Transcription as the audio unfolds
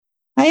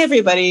Hey,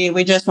 everybody.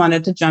 We just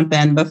wanted to jump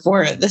in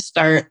before the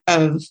start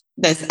of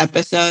this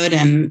episode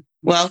and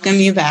welcome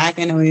you back.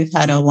 I know we've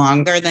had a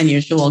longer than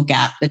usual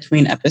gap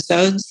between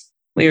episodes.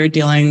 We were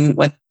dealing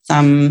with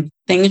some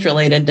things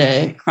related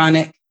to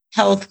chronic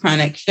health,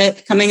 chronic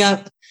shit coming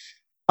up.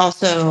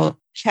 Also,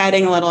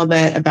 chatting a little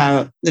bit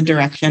about the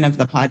direction of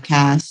the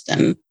podcast.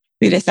 And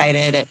we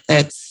decided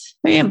it's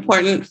very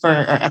important for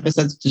our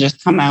episodes to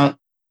just come out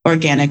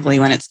organically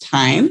when it's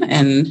time.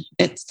 And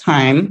it's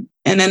time.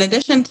 And in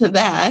addition to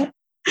that,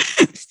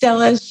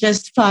 Stella's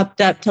just popped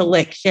up to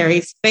lick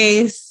Sherry's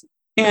face,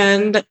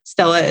 and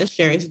Stella is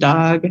Sherry's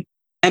dog.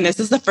 And this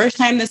is the first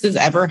time this has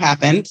ever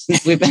happened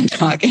since we've been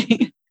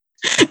talking.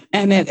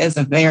 And it is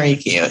very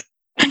cute.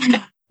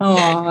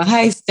 Oh,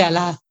 hi,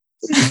 Stella.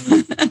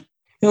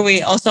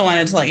 We also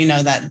wanted to let you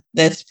know that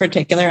this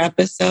particular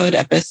episode,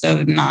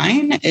 episode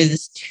 9,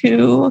 is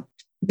 2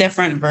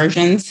 different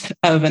versions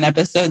of an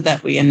episode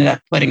that we ended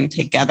up putting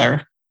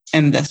together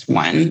in this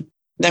one.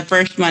 The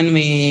first one,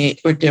 we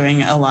were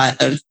doing a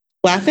lot of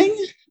laughing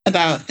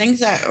about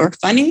things that were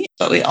funny,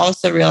 but we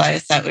also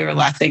realized that we were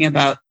laughing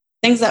about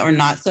things that were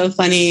not so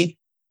funny.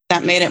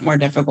 That made it more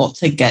difficult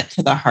to get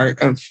to the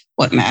heart of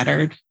what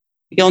mattered.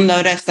 You'll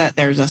notice that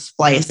there's a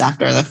splice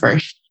after the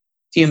first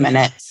few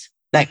minutes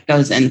that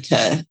goes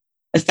into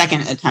a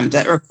second attempt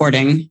at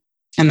recording.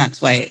 And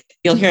that's why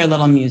you'll hear a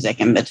little music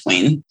in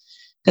between,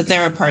 because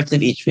there were parts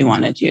of each we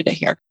wanted you to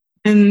hear.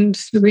 And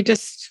we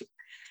just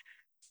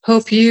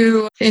hope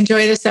you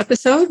enjoy this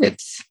episode.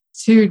 It's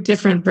 2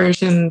 different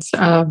versions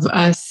of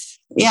us.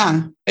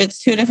 Yeah, it's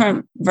 2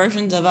 different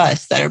versions of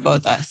us that are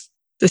both us.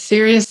 The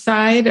serious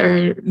side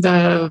or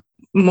the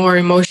more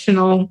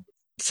emotional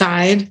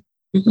side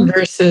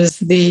versus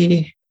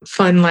the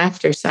fun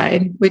laughter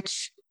side,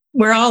 which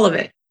we're all of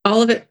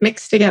it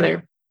mixed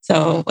together.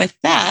 So with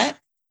that,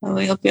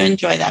 we hope you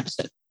enjoy the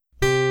episode.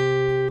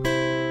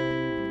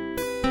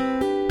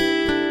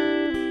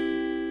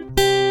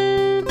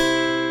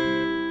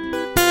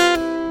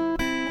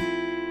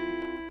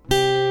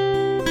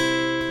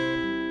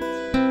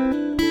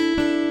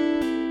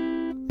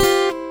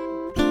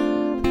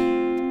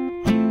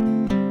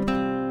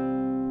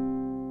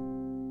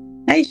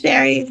 Hi,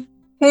 Sherry.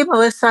 Hey,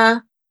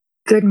 Melissa.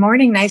 Good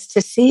morning. Nice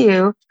to see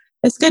you.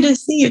 It's good to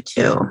see you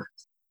too.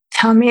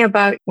 Tell me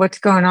about what's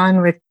going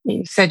on with,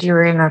 you said you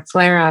were in a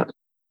flare-up.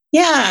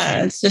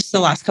 Yeah, it's just the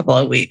last couple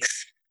of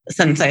weeks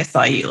since I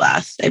saw you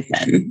last.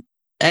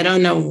 I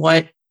don't know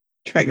what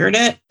triggered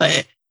it,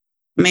 but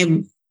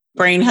my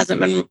brain hasn't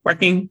been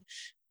working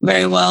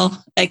very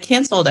well. I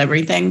canceled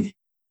everything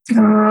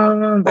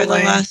for the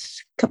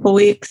last couple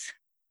weeks,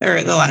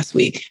 or the last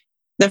week.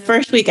 The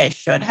first week I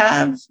should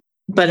have,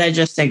 but I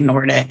just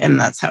ignored it, and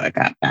that's how it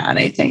got bad,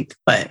 I think.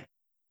 But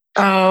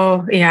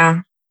oh,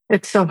 yeah,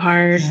 it's so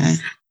hard. Yeah.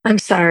 I'm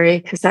sorry,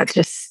 because that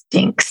just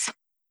stinks.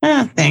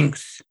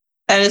 Thanks.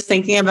 I was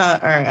thinking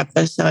about our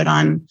episode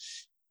on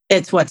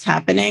It's What's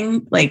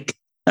Happening, like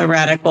a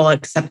radical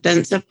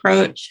acceptance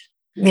approach.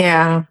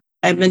 Yeah.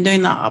 I've been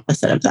doing the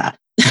opposite of that.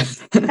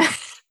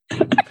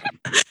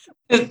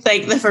 It's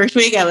like the first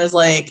week I was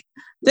like,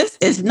 this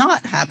is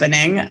not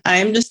happening.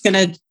 I'm just going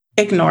to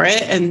ignore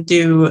it and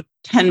do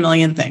 10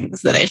 million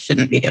things that I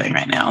shouldn't be doing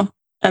right now.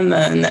 And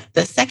then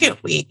the second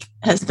week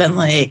has been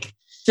like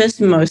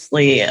just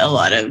mostly a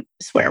lot of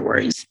swear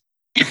words.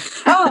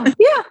 Oh,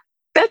 yeah.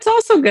 That's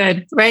also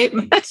good, right?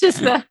 That's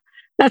what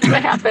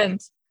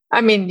happens.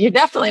 I mean, you're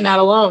definitely not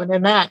alone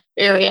in that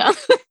area.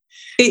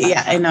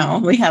 Yeah, I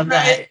know. We have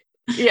that.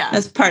 Yeah.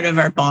 As part of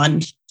our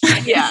bond.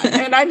 Yeah.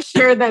 And I'm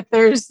sure that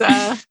there's,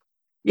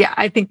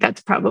 I think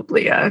that's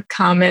probably a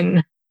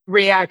common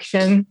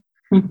reaction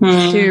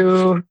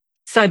to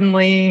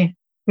suddenly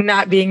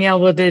not being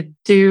able to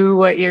do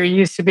what you're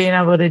used to being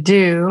able to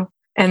do.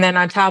 And then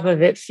on top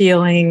of it,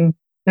 feeling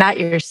not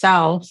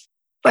yourself.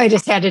 I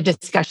just had a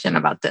discussion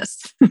about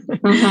this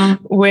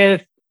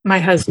with my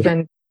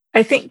husband.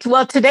 I think,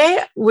 today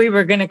we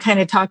were going to kind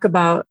of talk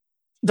about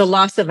the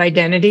loss of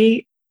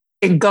identity.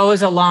 It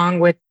goes along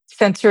with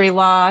sensory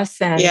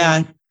loss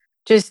and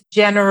just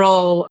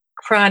general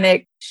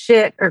chronic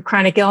shit or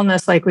chronic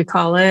illness, like we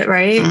call it,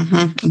 right?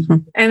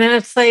 And then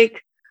it's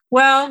like,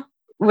 well,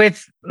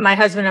 with my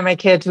husband and my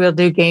kids, we'll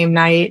do game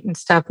night and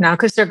stuff now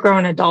because they're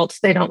grown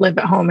adults. They don't live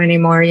at home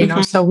anymore, you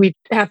know, so we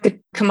have to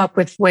come up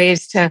with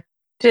ways to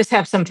just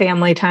have some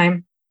family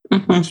time.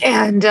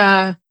 And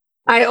I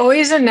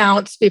always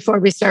announce before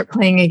we start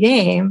playing a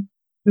game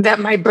that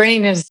my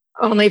brain is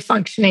only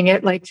functioning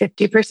at like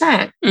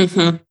 50%.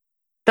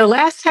 The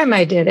last time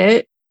I did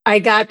it, I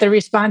got the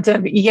response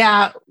of,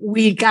 yeah,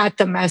 we got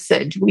the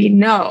message. We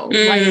know.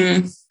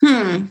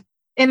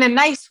 In a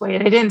nice way.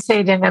 I didn't say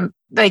it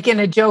in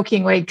a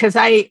joking way, because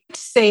I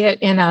say it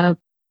in a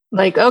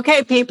like,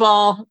 okay,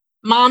 people,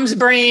 mom's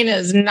brain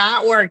is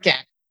not working.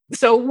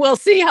 So we'll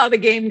see how the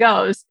game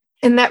goes.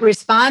 And that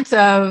response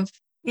of,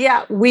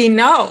 yeah, we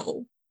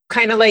know,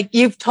 kind of like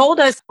you've told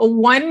us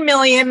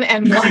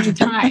 1,000,001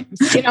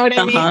 times. You know what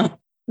I mean?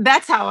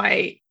 That's how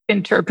I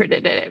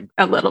interpreted it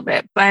a little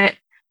bit.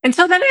 And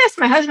so then I asked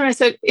my husband, I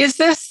said, is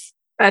this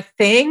a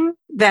thing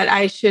that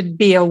I should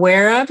be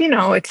aware of?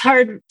 It's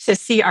hard to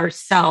see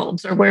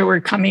ourselves or where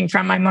we're coming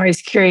from. I'm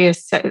always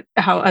curious to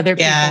how other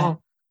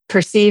people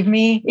perceive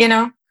me,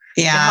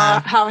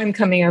 how I'm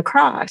coming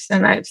across.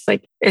 And I was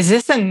like, is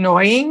this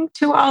annoying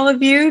to all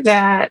of you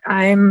that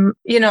I'm,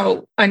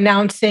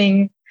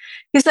 announcing?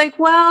 He's like,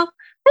 well,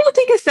 I don't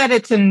think it's that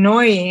it's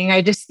annoying.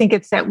 I just think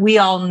it's that we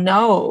all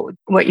know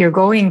what you're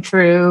going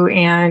through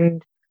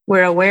and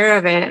we're aware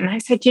of it. And I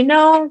said,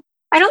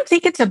 I don't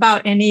think it's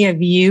about any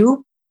of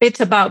you. It's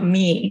about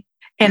me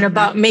and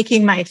about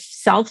making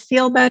myself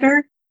feel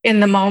better in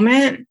the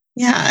moment.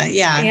 Yeah.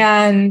 Yeah.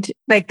 And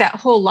like that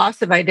whole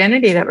loss of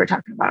identity that we're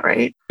talking about,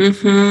 right?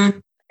 Mm-hmm.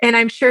 And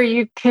I'm sure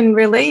you can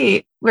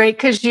relate, right?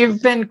 Because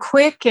you've been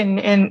quick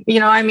and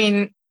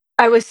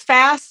I was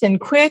fast and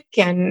quick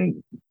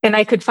and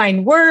I could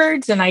find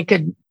words and I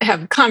could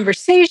have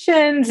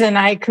conversations and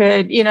I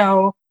could,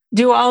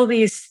 do all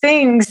these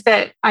things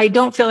that I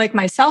don't feel like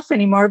myself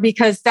anymore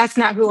because that's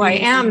not who I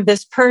am.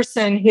 This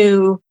person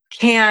who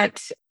can't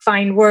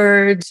find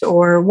words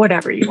or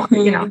whatever you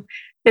want,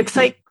 It's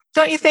like,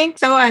 don't you think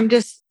so?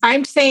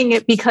 I'm saying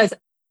it because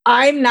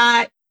I'm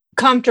not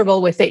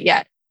comfortable with it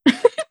yet.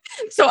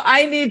 So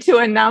I need to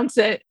announce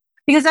it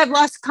because I've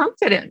lost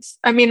confidence.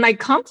 I mean, my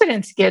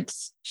confidence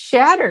gets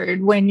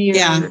shattered when you,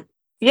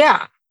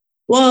 yeah.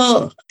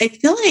 Well, I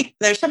feel like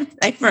there's something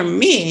like for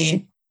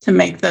me to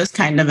make those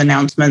kind of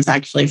announcements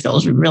actually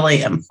feels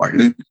really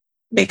important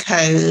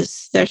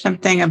because there's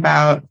something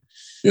about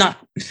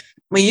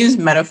we use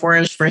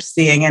metaphors for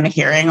seeing and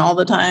hearing all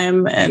the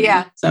time. And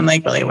so I'm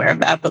like really aware of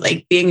that, but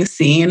like being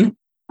seen,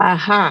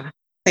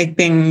 like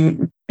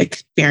being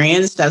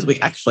experienced as we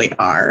actually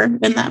are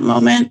in that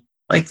moment.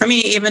 Like for me,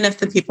 even if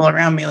the people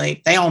around me,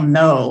 like they all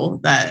know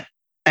that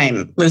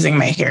I'm losing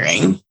my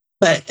hearing.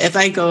 But if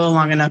I go a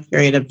long enough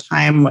period of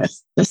time with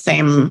the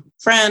same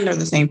friend or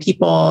the same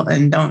people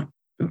and don't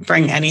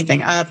bring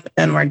anything up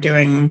and we're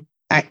doing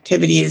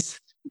activities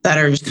that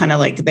are just kind of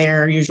like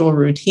their usual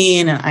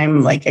routine and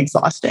I'm like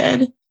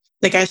exhausted,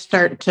 like I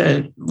start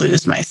to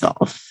lose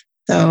myself.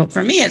 So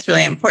for me, it's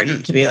really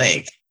important to be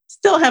like,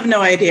 still have no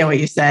idea what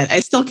you said.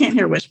 I still can't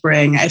hear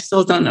whispering. I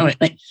still don't know it.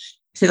 Like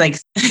to like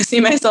see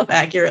myself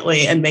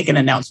accurately and make an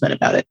announcement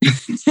about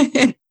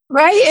it.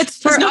 Right. It's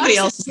for nobody us.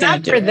 else is It's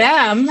not for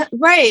them.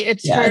 Right.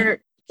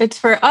 It's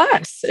for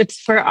us. It's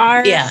for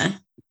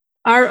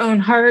our own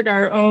heart,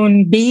 our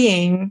own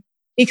being,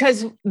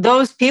 because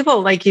those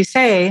people, like you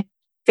say,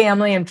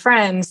 family and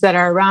friends that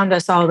are around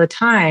us all the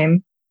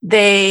time,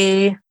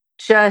 they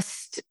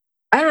just,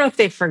 I don't know if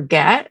they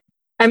forget.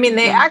 I mean,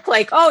 they act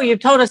like, oh,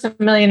 you've told us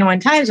 1,000,001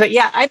 times, but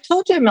yeah, I've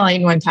told you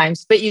 1,000,001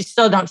 times, but you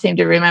still don't seem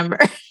to remember.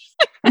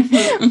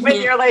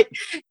 When you're like,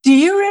 do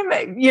you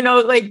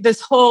remember, like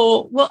this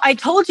whole, well, I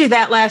told you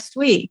that last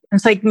week.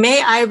 It's like,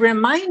 may I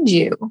remind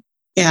you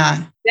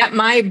that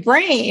my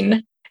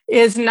brain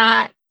is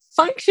not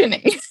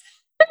functioning.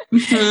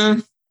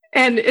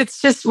 And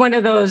it's just one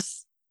of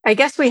those, I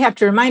guess we have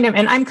to remind them.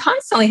 And I'm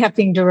constantly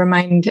having to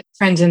remind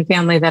friends and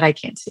family that I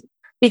can't see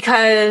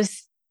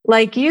because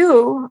like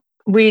you,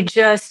 we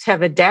just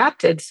have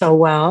adapted so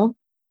well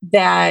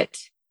that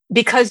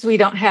because we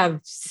don't have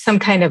some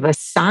kind of a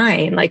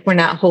sign, like we're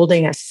not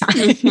holding a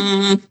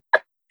sign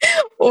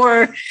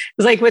or it's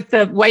like with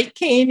the white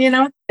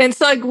cane, And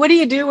so like, what do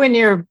you do when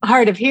you're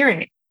hard of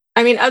hearing?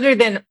 I mean, other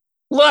than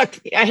look,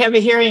 I have a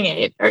hearing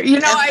aid or,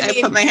 I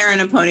put my hair in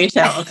a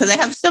ponytail because I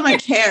have so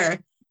much hair.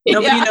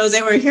 Nobody knows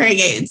they were hearing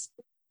aids.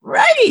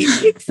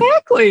 Right.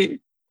 Exactly.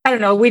 I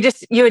don't know.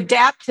 You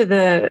adapt to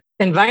the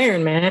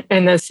environment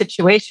and the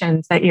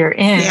situations that you're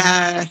in.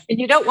 Yeah. And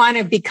you don't want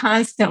to be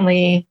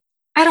constantly,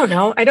 I don't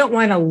know. I don't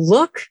want to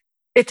look.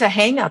 It's a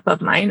hang up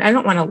of mine. I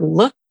don't want to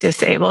look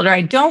disabled or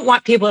I don't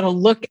want people to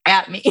look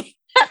at me.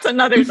 That's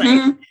another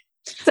thing.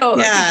 So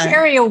if you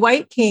carry a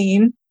white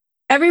cane,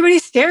 everybody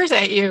stares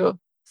at you.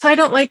 So I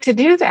don't like to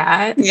do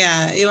that.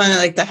 Yeah. You want to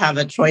like to have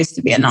a choice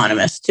to be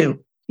anonymous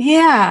too.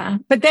 Yeah.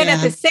 But then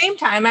at the same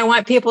time, I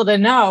want people to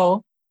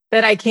know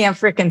that I can't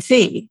frickin'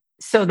 see.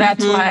 So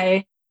that's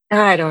why,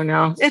 I don't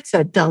know. It's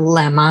a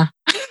dilemma.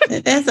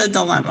 It is a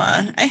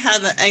dilemma.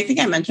 I think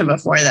I mentioned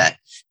before that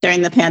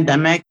during the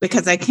pandemic,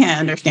 because I can't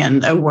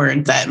understand a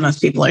word that most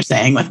people are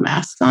saying with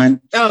masks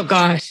on. Oh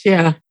gosh.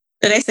 Yeah.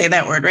 Did I say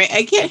that word right?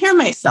 I can't hear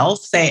myself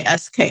say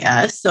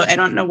SKS. So I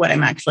don't know what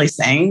I'm actually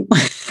saying.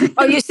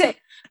 Listen,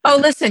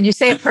 you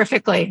say it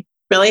perfectly.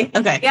 Really?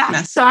 Okay.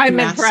 Yeah. So I'm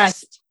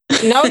impressed.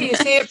 No, you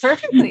say it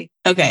perfectly.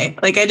 Okay.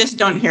 Like I just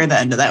don't hear the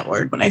end of that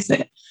word when I say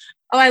it.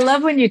 Oh, I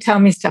love when you tell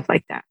me stuff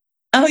like that.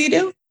 Oh, you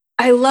do?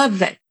 I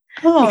love it.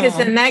 Oh. Because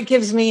then that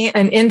gives me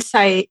an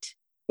insight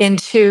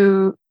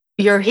into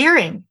your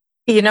hearing.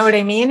 You know what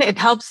I mean? It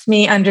helps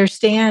me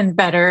understand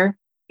better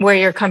where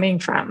you're coming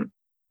from.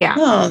 Yeah.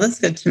 Oh, that's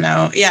good to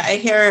know. Yeah. I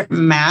hear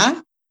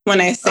math when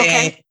I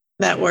say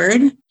that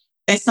word.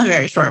 It's not a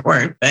very short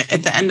word, but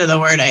at the end of the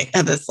word, I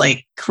have this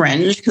like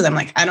cringe because I'm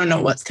like, I don't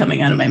know what's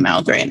coming out of my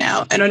mouth right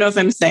now. I don't know if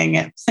I'm saying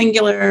it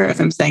singular, if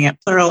I'm saying it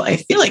plural. I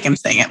feel like I'm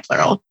saying it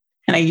plural.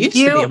 And I used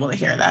to be able to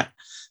hear that.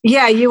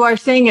 Yeah, you are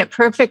saying it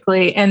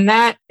perfectly. And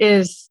that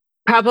is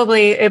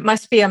probably it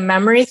must be a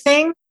memory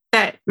thing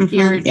that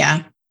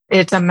Yeah.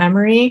 It's a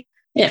memory.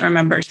 It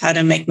remembers how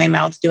to make my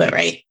mouth do it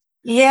right.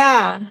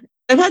 Yeah.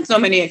 I've had so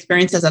many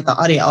experiences at the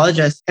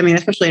audiologist. I mean,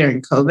 especially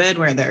during COVID,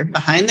 where they're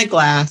behind the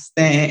glass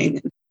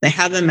thing, they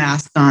have the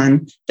mask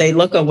on, they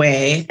look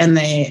away and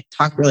they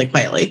talk really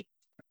quietly.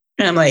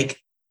 And I'm like,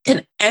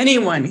 can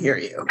anyone hear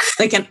you?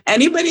 Like, can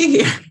anybody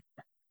hear?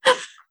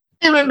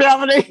 Even be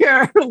able to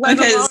hear.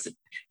 Because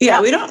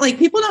we don't like,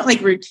 people don't like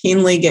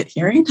routinely get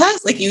hearing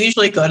tests. Like, you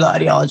usually go to the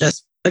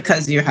audiologist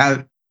because you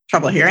have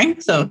trouble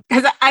hearing. So,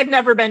 because I've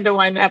never been to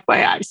one,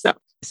 FYI.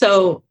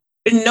 So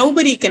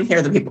nobody can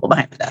hear the people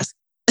behind the desk.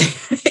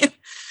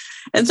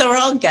 And so we're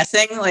all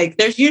guessing. Like,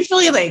 there's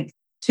usually like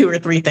 2 or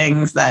 3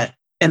 things that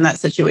in that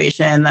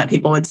situation that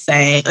people would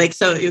say. Like,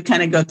 so you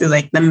kind of go through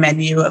like the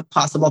menu of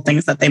possible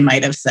things that they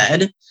might have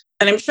said.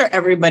 And I'm sure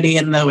everybody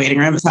in the waiting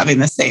room is having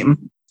the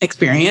same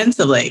experience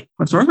of like,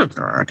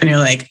 and you're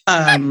like,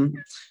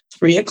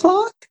 3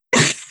 o'clock?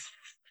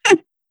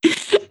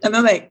 And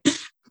they're like,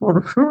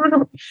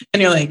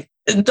 and you're like,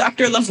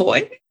 Dr.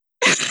 Lavoie?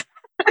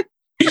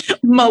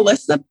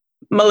 Melissa?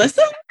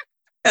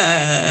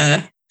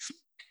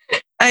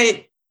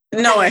 I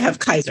have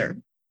Kaiser.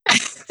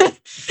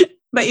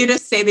 But you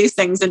just say these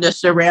things in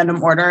just a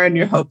random order and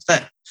you hope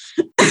that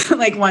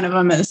like one of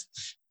them is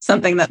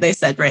something that they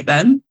said right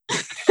then.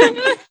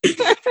 But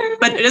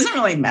it doesn't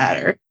really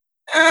matter.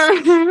 And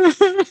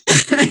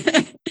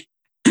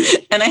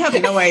I have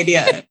no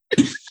idea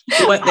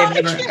what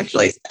they've ever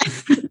actually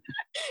said.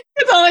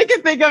 It's all I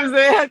can think of is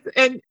that.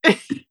 And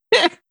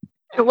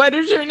what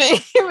is your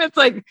name? It's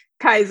like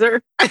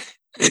Kaiser.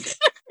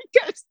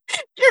 Because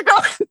you're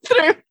going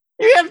through,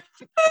 you have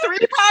 3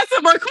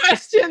 possible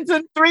questions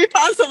and 3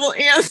 possible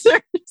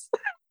answers.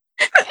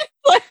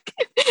 Like,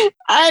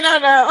 I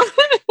don't know.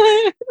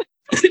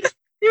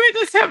 You would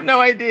just have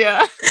no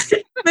idea.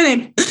 My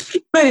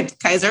name's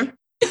Kaiser.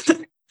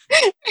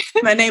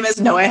 My name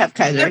is I have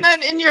Kaiser. And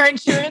then in your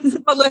insurance,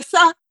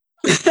 Melissa.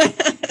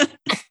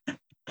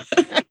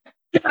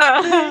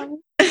 So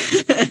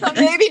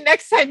maybe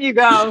next time you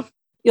go,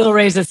 you'll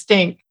raise a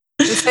stink.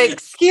 Just say,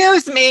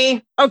 excuse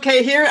me.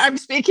 Okay, here I'm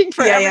speaking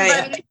for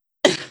everybody.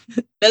 Yeah.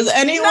 Does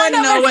anyone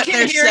know what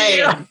they're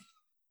saying?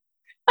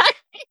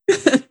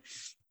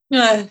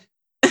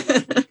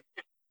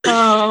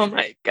 Oh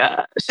my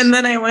gosh. And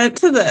then I went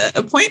to the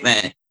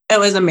appointment. It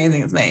was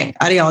amazing. My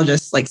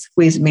audiologist like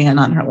squeezed me in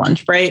on her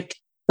lunch break.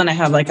 Then I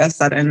had like a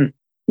sudden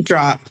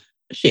drop.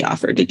 She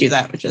offered to do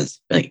that, which is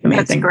really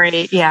amazing. That's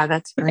great. Yeah,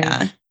 that's great.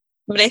 Yeah.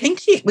 But I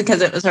think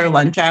because it was her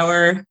lunch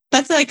hour,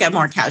 that's like a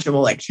more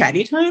casual, like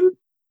chatty time.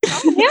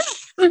 Oh, yeah.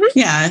 Mm-hmm.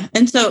 Yeah.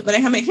 And so, but I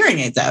had my hearing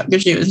aids out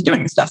because she was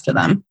doing stuff to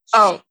them.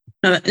 Oh.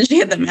 And she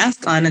had the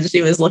mask on and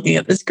she was looking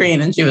at the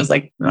screen and she was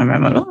like, and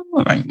then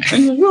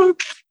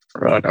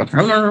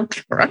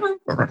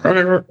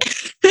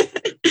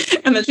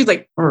she's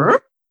like,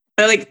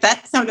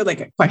 that sounded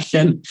like a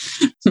question.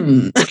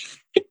 Swear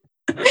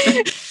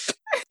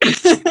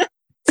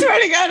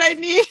to God,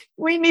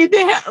 we need to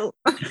have,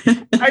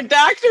 our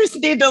doctors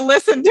need to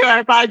listen to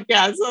our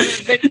podcast. So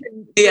that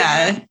they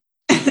can,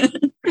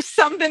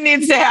 something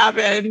needs to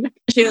happen.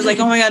 She was like,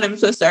 oh my God, I'm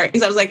so sorry.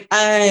 Because I was like,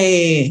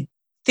 I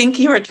think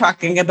you were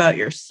talking about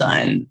your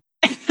son.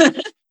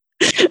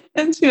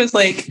 And she was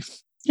like,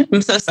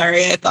 I'm so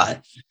sorry. I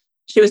thought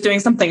she was doing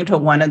something to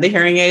one of the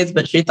hearing aids,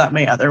 but she thought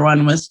my other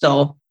one was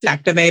still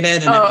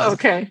activated. And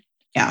okay.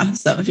 Yeah.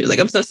 So she was like,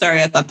 I'm so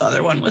sorry. I thought the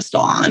other one was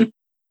still on.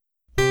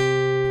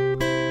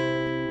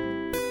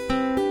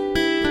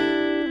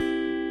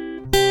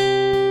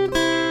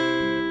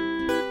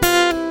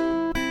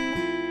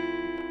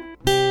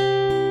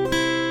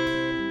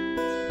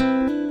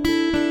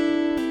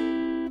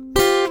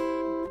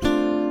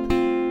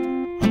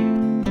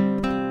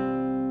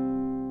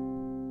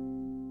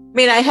 I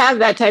mean, I have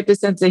that type of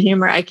sense of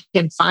humor. I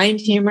can find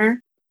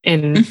humor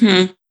in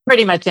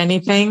pretty much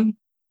anything,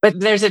 but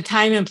there's a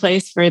time and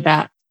place for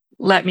that.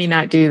 Let me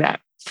not do that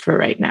for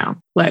right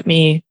now. Let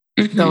me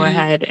go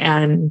ahead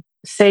and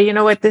say, you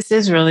know what, this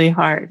is really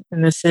hard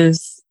and this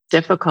is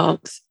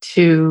difficult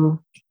to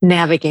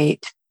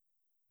navigate.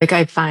 Like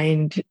I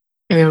find,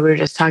 we were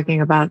just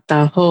talking about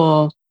the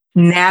whole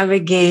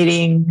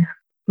navigating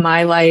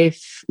my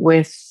life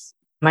with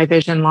my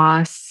vision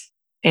loss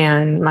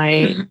and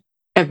my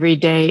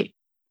everyday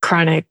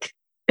chronic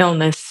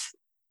illness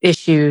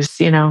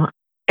issues, and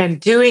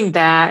doing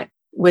that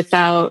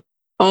without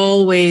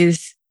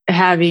always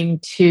having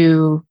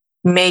to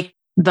make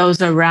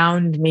those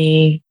around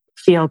me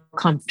feel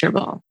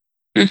comfortable.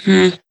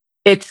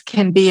 It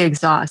can be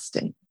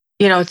exhausting.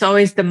 It's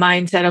always the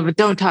mindset of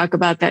don't talk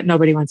about that.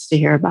 Nobody wants to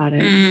hear about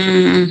it.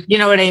 You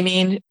know what I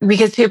mean?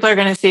 Because people are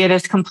going to see it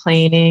as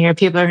complaining or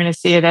people are going to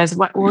see it as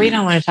what? Well, we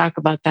don't want to talk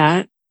about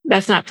that.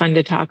 That's not fun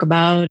to talk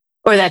about.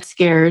 Or that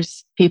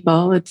scares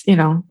people. It's,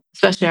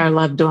 especially our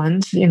loved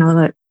ones,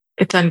 that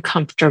it's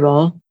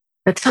uncomfortable.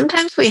 But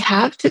sometimes we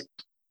have to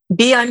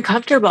be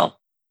uncomfortable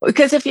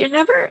because if you're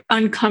never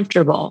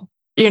uncomfortable,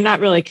 you're not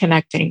really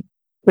connecting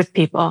with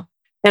people.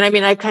 And I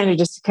mean, I kind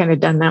of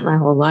done that my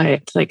whole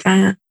life. It's like,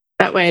 I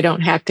That way I don't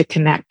have to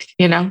connect,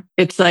 you know?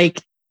 It's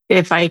like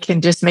if I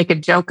can just make a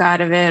joke out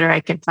of it, or I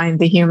can find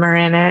the humor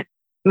in it,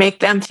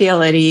 make them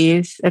feel at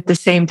ease at the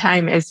same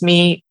time as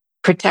me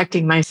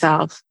protecting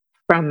myself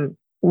from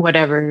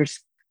whatever's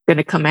going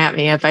to come at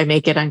me if I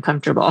make it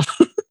uncomfortable.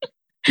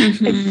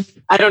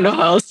 I don't know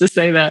how else to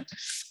say that.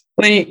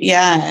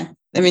 Yeah.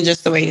 I mean,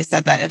 just the way you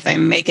said that, if I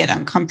make it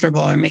uncomfortable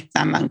or make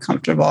them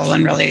uncomfortable,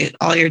 and really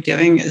all you're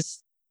doing is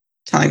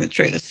telling the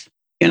truth.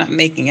 You're not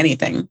making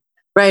anything.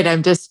 Right.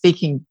 I'm just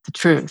speaking the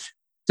truth.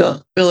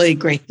 So really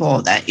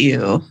grateful that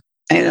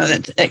I know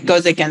that it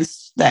goes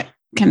against that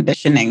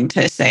conditioning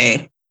to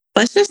say,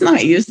 let's just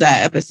not use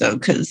that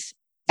episode, because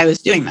I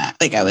was doing that.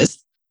 Like I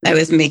was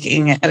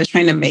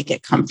trying to make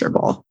it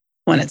comfortable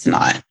when it's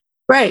not.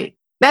 Right.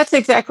 That's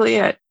exactly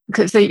it.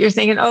 Because you're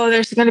thinking, oh,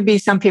 there's going to be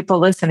some people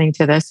listening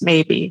to this.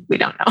 Maybe. We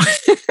don't know.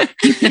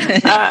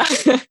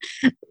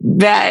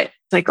 That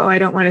like, oh, I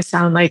don't want to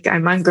sound like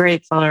I'm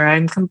ungrateful or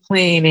I'm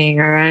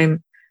complaining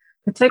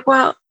it's like,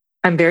 well,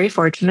 I'm very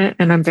fortunate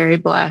and I'm very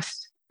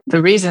blessed.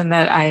 The reason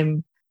that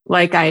I'm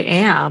like I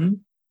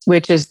am,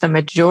 which is the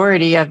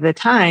majority of the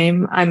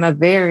time, I'm a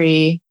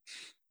very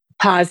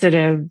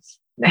positive,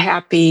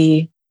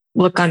 happy,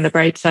 look on the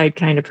bright side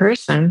kind of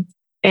person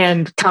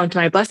and count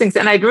my blessings.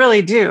 And I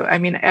really do. I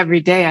mean, every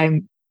day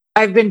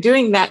I've been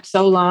doing that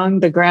so long,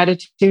 the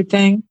gratitude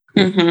thing.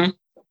 Mm-hmm.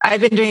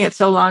 I've been doing it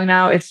so long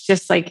now. It's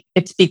just like,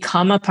 it's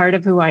become a part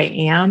of who I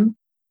am.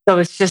 So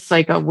it's just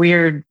like a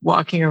weird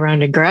walking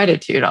around in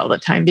gratitude all the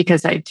time,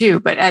 because I do.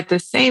 But at the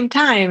same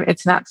time,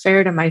 it's not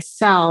fair to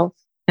myself.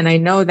 And I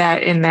know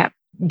that in that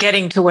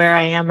getting to where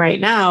I am right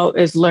now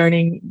is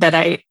learning that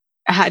I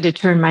had to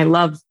turn my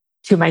love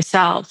to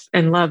myself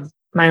and love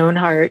my own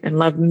heart and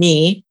love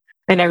me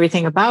and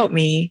everything about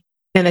me.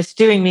 And it's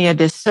doing me a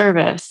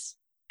disservice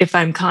if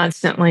I'm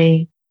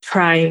constantly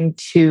trying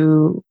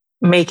to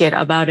make it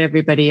about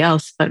everybody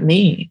else but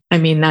me. I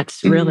mean,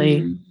 that's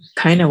really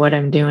kind of what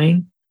I'm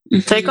doing.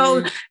 It's like,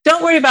 oh,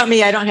 don't worry about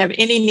me. I don't have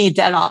any needs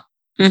at all.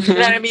 You know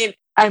what I mean?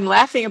 I'm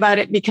laughing about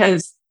it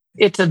because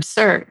it's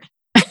absurd.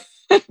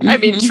 I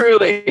mean,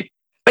 truly.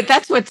 But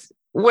that's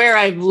where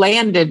I've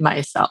landed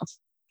myself.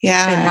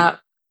 Yeah. And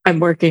I'm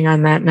working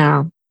on that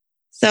now.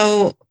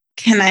 So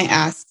can I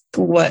ask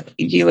what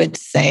you would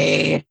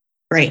say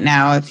right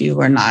now if you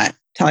were not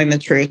telling the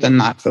truth and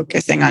not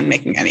focusing on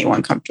making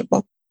anyone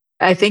comfortable?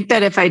 I think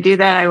that if I do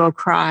that, I will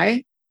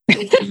cry.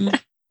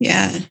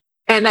 Yeah.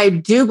 And I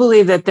do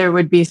believe that there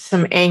would be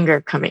some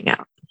anger coming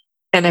out.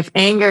 And if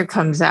anger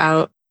comes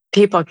out,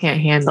 people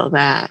can't handle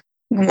that.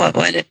 What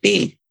would it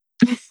be?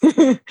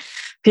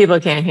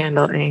 People can't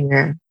handle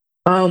anger.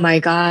 Oh my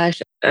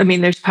gosh. I mean,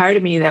 there's part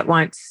of me that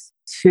wants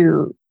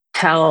to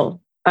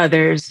tell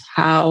others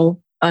how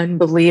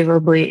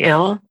unbelievably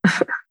ill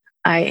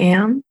I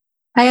am.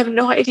 I have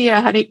no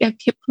idea how to get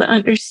people to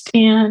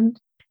understand.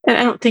 And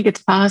I don't think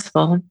it's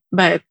possible,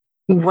 but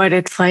what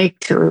it's like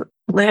to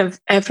live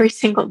every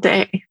single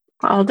day,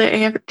 all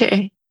day, every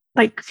day,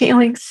 like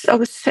feeling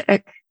so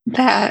sick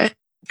that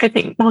I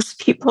think most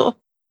people,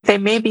 they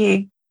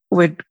maybe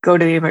would go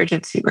to the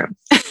emergency room.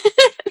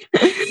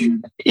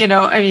 You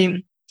know, I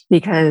mean,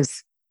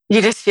 because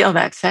you just feel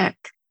that sick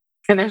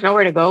and there's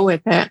nowhere to go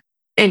with it.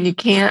 And you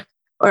can't,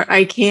 or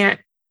I can't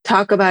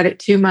talk about it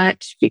too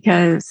much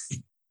because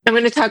I'm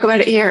going to talk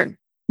about it here,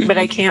 but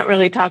I can't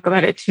really talk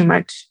about it too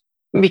much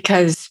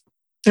because,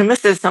 and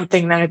this is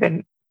something that I've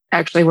been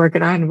actually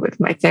working on with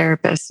my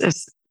therapist,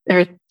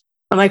 I'm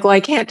like, well,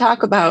 I can't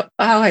talk about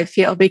how I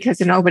feel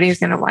because nobody's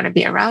going to want to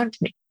be around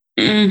me,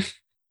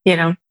 you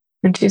know?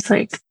 And she's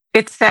like,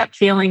 it's that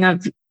feeling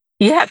of,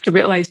 you have to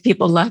realize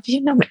people love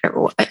you no matter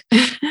what.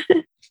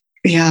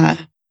 Yeah.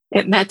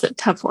 And that's a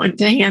tough one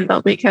to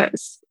handle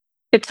because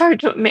it's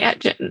hard to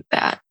imagine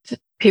that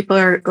people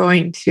are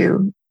going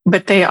to,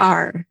 but they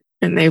are,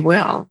 and they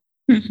will,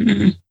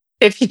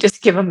 if you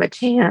just give them a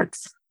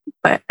chance.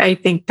 But I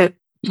think that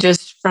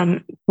just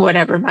from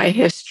whatever my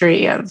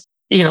history of,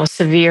 you know,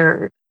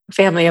 severe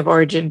family of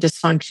origin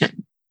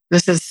dysfunction,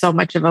 this is so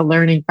much of a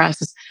learning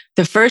process.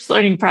 The first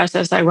learning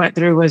process I went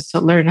through was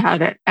to learn how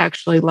to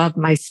actually love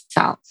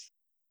myself.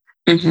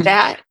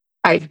 That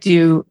I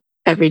do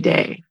every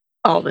day,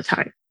 all the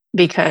time,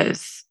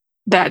 because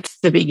that's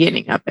the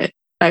beginning of it,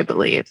 I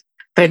believe.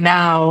 But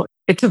now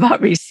it's about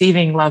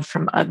receiving love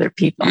from other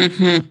people.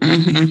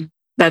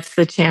 That's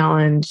the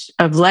challenge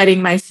of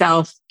letting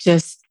myself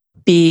just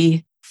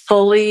be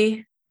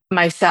fully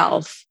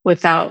myself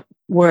without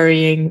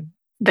worrying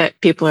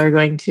that people are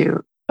going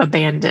to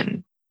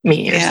abandon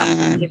me or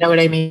something. You know what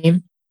I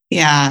mean?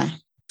 Yeah.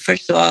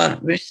 First of all,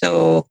 we're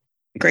so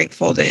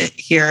grateful to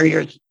hear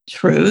your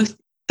truth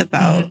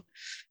about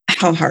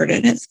how hard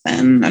it has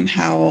been and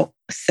how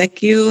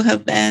sick you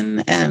have been.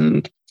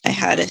 And I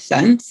had a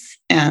sense,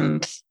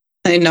 and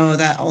I know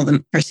that all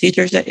the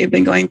procedures that you've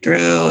been going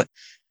through,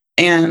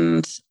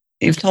 and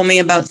you've told me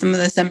about some of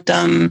the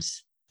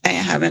symptoms. I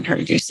haven't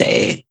heard you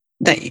say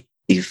that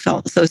you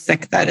felt so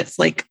sick that it's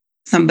like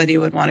somebody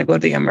would want to go to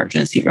the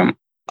emergency room.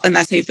 And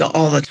that's how you feel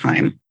all the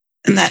time.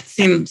 And that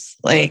seems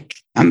like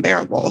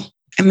unbearable.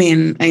 I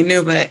mean, I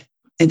knew, but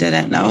I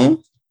didn't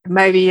know.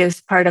 Maybe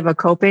as part of a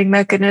coping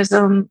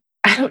mechanism.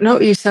 I don't know.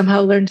 You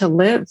somehow learn to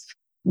live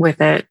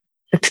with it.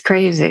 It's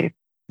crazy.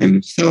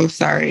 I'm so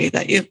sorry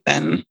that you've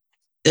been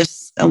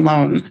just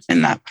alone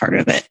in that part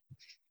of it.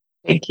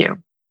 Thank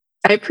you.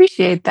 I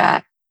appreciate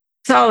that.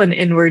 It's all an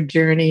inward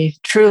journey.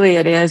 Truly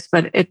it is.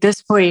 But at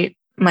this point,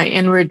 my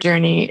inward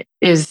journey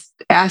is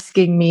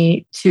asking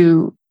me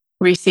to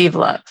receive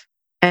love.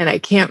 And I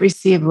can't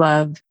receive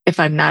love if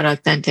I'm not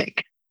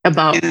authentic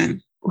about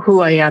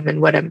who I am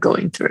and what I'm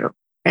going through,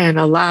 and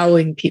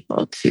allowing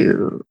people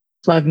to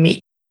love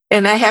me.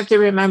 And I have to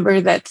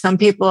remember that some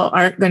people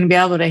aren't going to be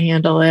able to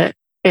handle it.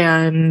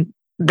 And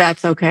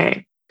that's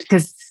okay,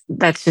 because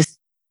that's just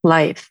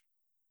life.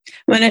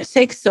 When it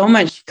takes so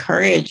much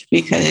courage,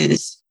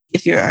 because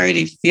if you're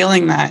already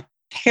feeling that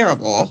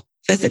terrible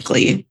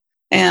physically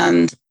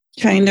and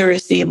trying to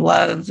receive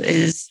love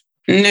is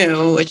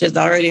new, which is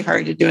already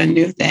hard to do a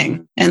new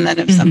thing. And then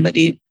if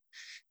somebody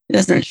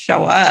doesn't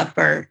show up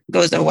or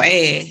goes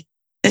away,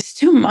 it's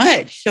too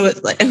much. So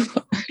it's like,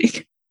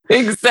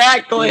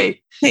 exactly. It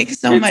takes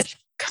so much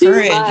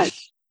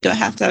courage. Do I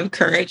have to have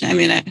courage? I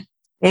mean,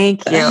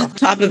 thank you. On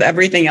top of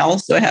everything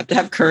else, do I have to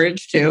have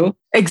courage too?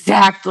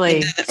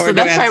 Exactly. So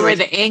that's probably where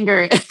the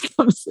anger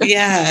comes in.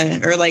 Yeah.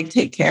 Or like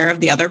take care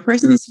of the other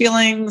person's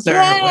feelings, or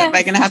am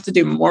I going to have to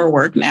do more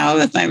work now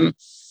if I'm...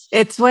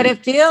 It's what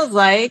it feels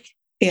like.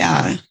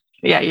 Yeah.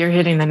 Yeah, you're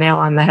hitting the nail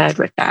on the head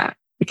with that,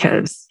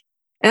 because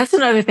that's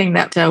another thing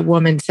that a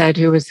woman said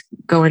who was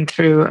going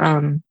through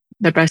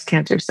the breast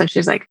cancer. So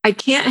she's like, I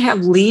can't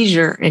have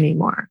leisure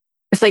anymore.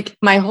 It's like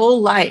my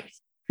whole life,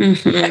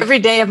 every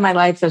day of my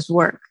life is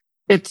work.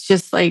 It's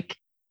just like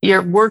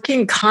you're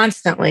working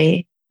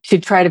constantly to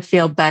try to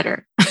feel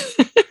better.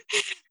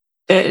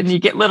 And you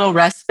get little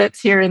respites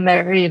here and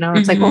there, you know,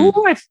 it's like,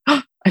 oh,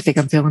 I think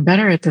I'm feeling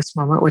better at this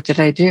moment. What did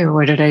I do?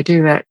 What did I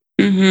do that?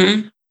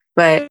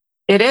 But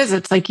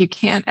it's like you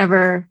can't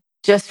ever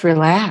just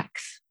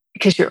relax,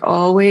 because you're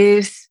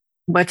always,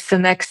 what's the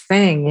next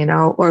thing, you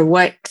know, or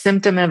what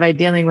symptom am I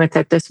dealing with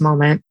at this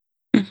moment?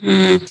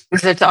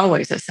 Because it's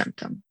always a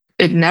symptom.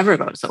 It never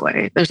goes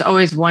away. There's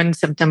always one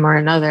symptom or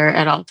another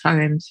at all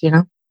times, you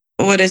know?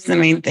 What is the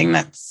main thing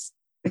that's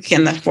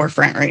in the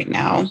forefront right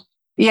now?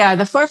 Yeah,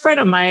 the forefront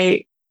of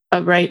my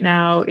right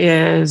now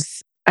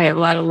is I have a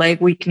lot of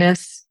leg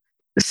weakness.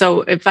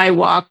 So if I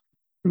walk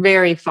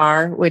very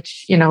far,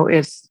 which, you know,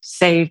 is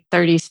say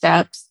 30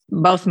 steps,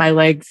 both my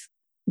legs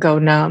go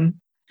numb.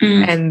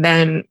 And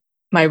then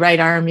my right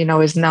arm, you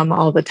know, is numb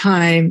all the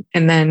time.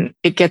 And then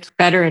it gets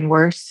better and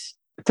worse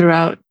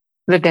throughout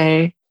the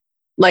day.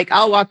 Like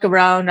I'll walk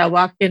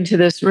into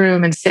this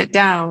room and sit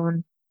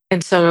down.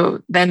 And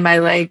so then my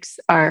legs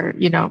are,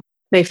 you know,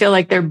 they feel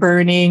like they're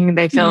burning.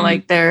 They feel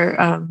like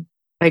they're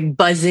like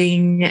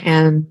buzzing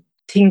and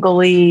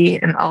tingly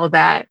and all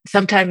that.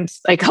 Sometimes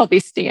like I'll be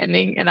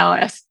standing and I'll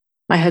ask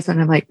my husband,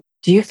 I'm like,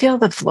 do you feel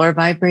the floor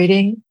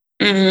vibrating?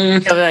 They're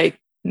like,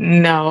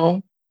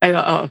 no. I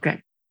go, oh,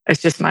 okay.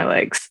 It's just my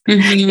legs.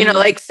 You know,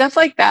 like stuff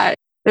like that.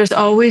 There's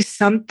always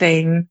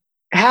something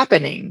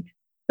happening.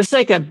 It's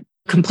like a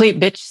complete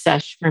bitch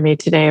sesh for me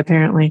today,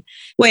 apparently.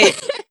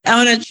 Wait, I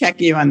want to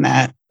check you on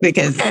that,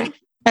 because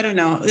I don't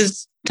know. I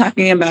was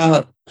talking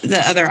about the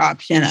other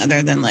option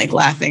other than like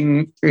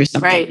laughing through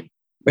something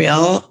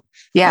real.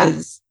 Yeah.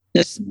 Is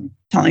just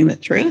telling the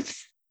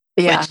truth.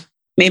 Yeah. Which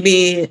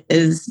maybe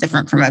is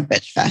different from a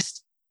bitch fest.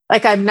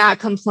 Like I'm not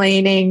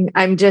complaining.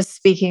 I'm just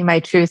speaking my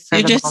truth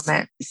for the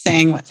moment.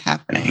 Saying what's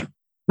happening.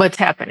 What's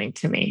happening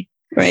to me.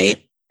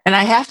 Right. And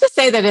I have to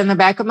say that in the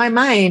back of my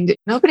mind,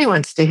 nobody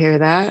wants to hear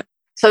that.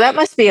 So that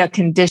must be a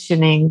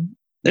conditioning.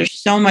 There's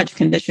so much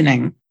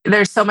conditioning.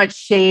 There's so much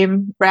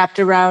shame wrapped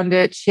around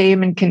it,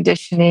 shame and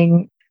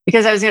conditioning.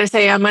 Because I was going to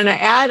say, I'm going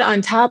to add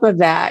on top of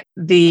that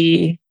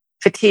the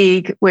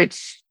fatigue,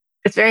 which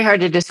it's very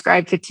hard to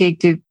describe fatigue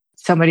to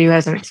somebody who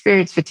hasn't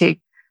experienced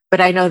fatigue. But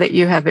I know that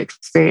you have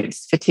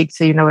experienced fatigue,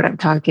 so you know what I'm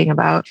talking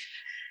about.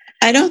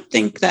 I don't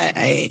think that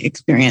I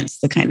experience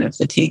the kind of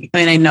fatigue. I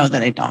mean, I know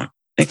that I don't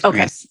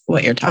experience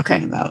what you're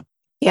talking about.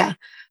 Yeah.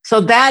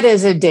 So that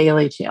is a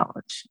daily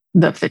challenge,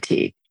 the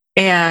fatigue.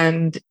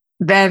 And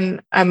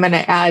then I'm going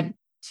to add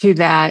to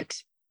that,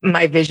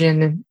 my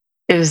vision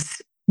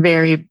is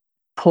very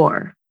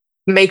poor.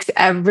 Makes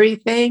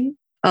everything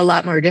a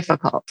lot more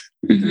difficult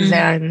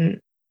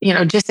than, you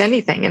know, just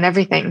anything and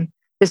everything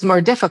is more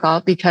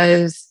difficult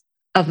because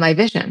of my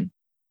vision.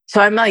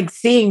 So I'm like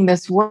seeing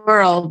this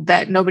world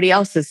that nobody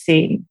else is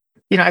seeing.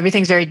 You know,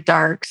 everything's very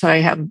dark. So I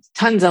have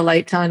tons of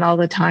lights on all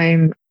the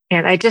time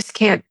and I just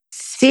can't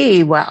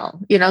see well,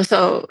 you know,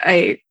 so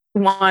I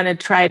want to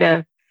try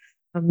to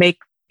make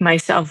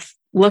myself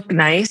look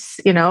nice,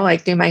 you know,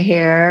 like do my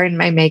hair and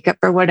my makeup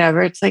or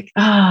whatever. It's like,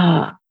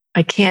 I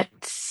can't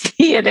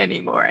see it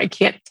anymore. I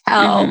can't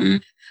tell.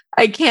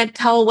 I can't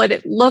tell what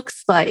it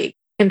looks like.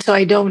 And so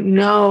I don't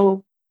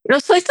know. You know,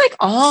 so it's like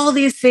all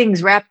these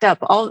things wrapped up.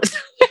 All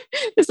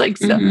it's like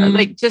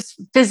like just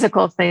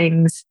physical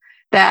things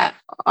that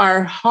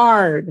are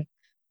hard.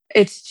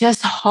 It's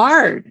just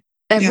hard.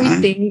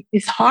 Everything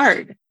is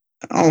hard.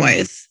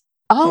 Always.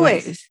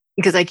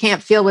 because I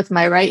can't feel with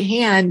my right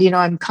hand.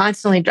 I'm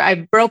constantly,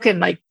 I've broken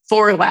like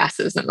 4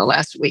 glasses in the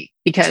last week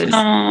because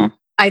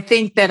I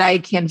think that I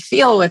can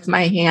feel with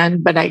my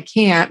hand, but I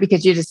can't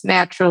because you just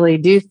naturally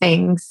do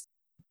things.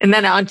 And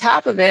then on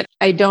top of it,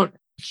 I don't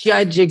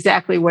judge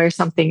exactly where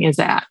something is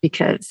at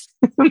because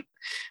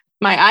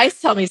my eyes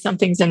tell me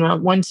something's in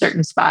one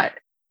certain spot,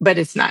 but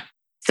it's not.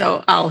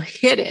 So I'll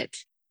hit it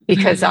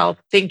because I'll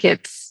think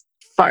it's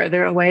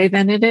farther away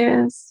than it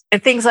is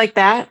and things like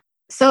that.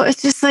 So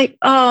it's just like,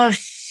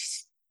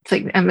 it's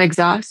like I'm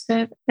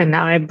exhausted and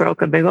now I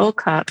broke a big old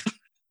cup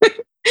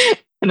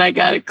and I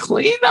got to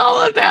clean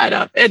all of that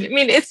up. And I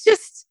mean,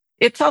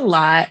 it's a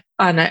lot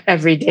on an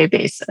everyday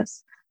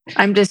basis.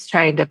 I'm just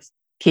trying to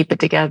keep it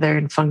together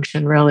and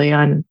function really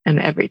on an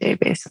everyday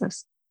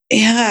basis.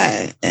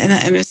 Yeah. And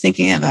I'm just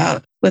thinking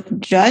about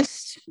with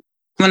just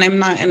when I'm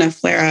not in a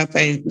flare up,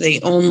 the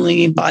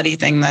only body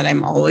thing that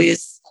I'm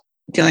always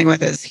dealing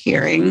with is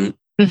hearing.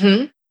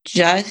 Mm-hmm.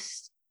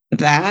 Just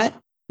that,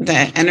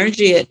 the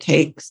energy it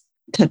takes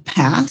to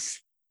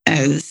pass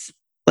as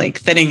like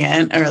fitting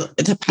in or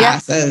to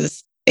pass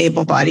as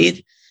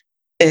able-bodied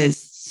is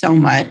so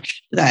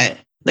much that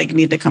like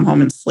need to come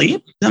home and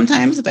sleep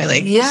sometimes by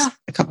like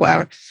a couple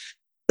hours.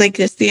 Like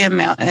just the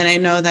amount, and I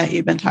know that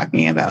you've been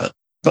talking about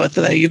both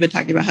of that. You've been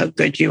talking about how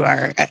good you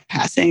are at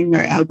passing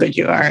or how good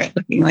you are at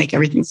looking like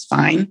everything's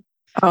fine.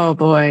 Oh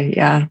boy,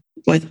 yeah.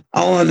 With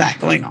all of that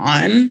going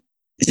on,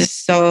 it's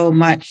just so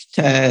much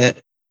to,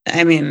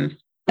 I mean,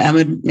 I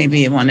would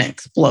maybe want to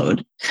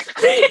explode.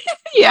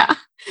 Yeah,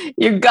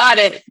 you got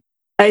it.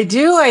 I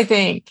do, I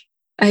think.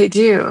 I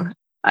do.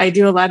 I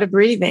do a lot of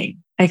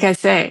breathing. Like I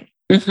say,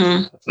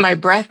 my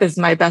breath is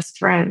my best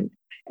friend.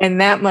 And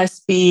that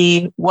must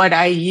be what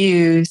I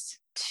use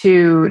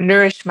to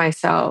nourish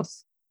myself.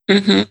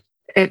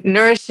 It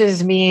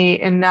nourishes me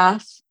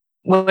enough,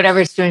 whatever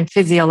it's doing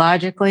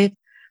physiologically.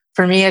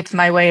 For me, it's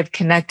my way of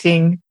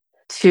connecting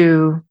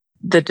to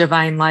the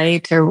divine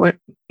light or what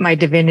my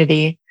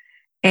divinity.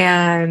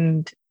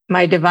 And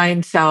my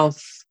divine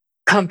self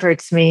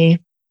comforts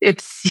me.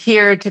 It's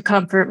here to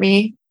comfort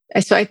me.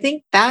 So I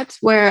think that's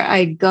where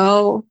I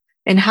go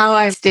and how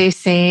I stay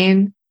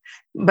sane.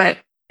 But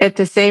at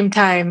the same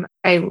time,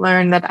 I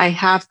learned that I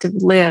have to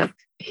live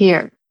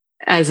here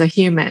as a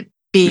human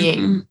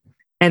being.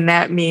 And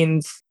that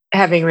means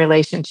having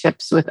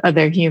relationships with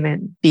other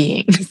human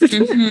beings.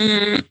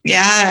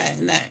 Yeah.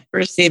 And that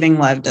receiving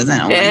love doesn't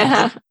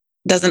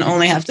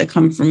only have to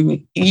come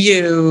from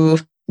you.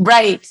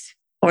 Right.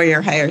 Or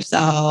your higher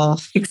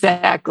self.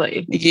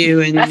 Exactly.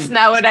 You and that's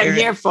not what I'm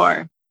here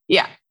for.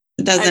 Yeah.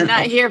 I'm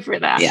not here for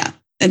that. Yeah.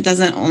 It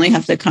doesn't only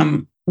have to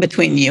come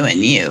between you and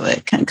you.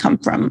 It can come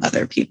from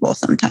other people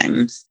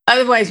sometimes.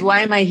 Otherwise, why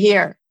am I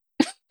here?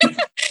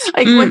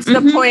 Like, what's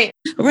the point?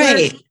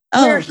 Right.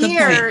 We're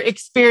here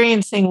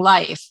experiencing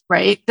life,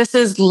 right? This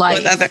is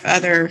life. With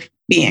other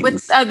beings.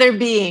 With other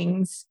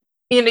beings.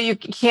 You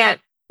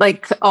can't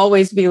like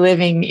always be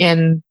living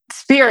in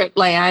spirit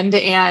land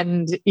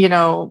and,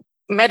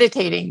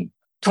 meditating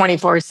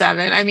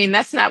 24/7. I mean,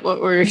 that's not what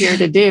we're here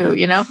to do,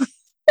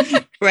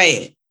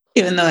 Right.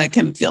 Even though it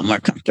can feel more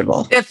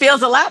comfortable. It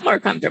feels a lot more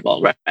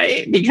comfortable,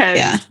 right?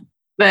 Because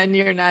then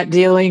you're not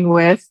dealing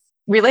with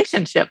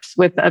relationships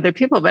with other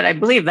people. But I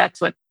believe that's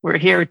what we're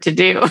here to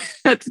do.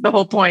 That's the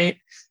whole point.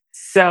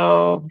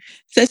 So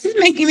this is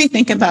making me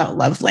think about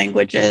love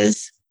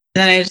languages.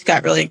 Then I just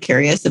got really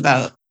curious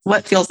about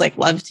what feels like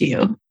love to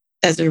you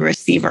as a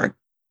receiver.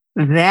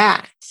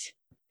 That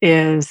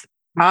is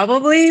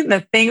probably the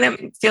thing that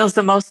feels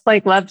the most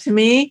like love to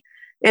me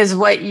is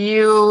what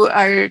you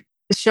are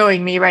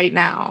showing me right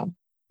now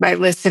by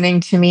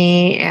listening to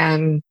me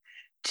and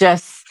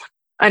just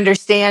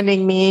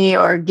understanding me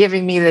or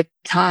giving me the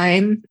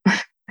time.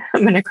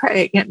 I'm going to cry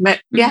again,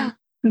 but yeah,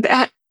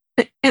 that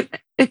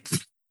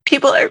it's a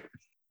lot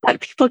of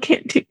people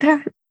can't do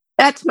that.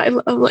 That's my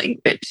love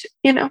language.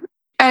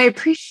 I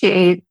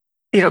appreciate,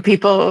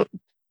 people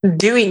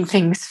doing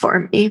things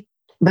for me,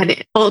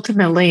 but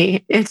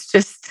ultimately it's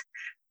just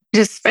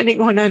spending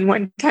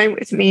one-on-one time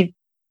with me,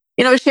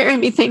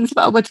 sharing me things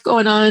about what's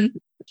going on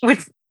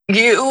with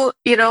you,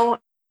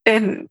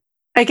 and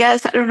I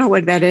guess, I don't know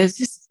what that is.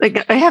 Just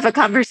like I have a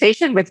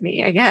conversation with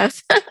me, I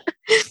guess.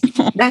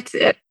 That's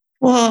it.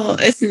 Well,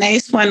 it's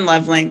nice when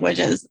love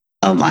languages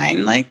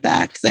align like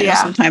that. Because I know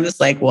sometimes it's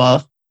like,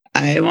 well,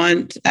 I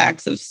want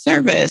acts of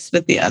service,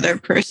 but the other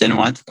person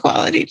wants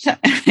quality time.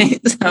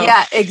 So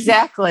yeah,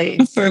 exactly.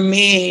 For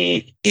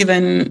me,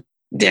 even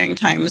during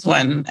times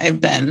when I've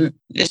been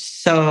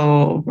just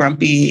so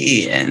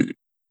grumpy and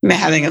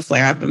having a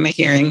flare up of my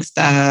hearing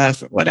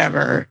stuff or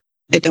whatever,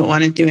 I don't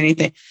want to do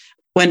anything.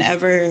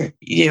 Whenever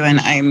you and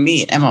I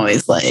meet, I'm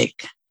always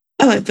like,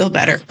 oh, I feel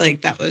better.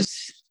 Like that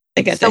was,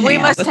 I got to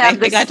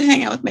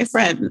hang out with my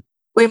friend.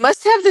 We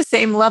must have the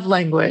same love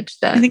language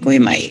then. I think we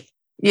might.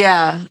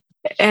 Yeah.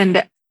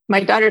 And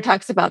my daughter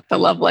talks about the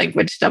love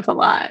language stuff a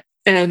lot.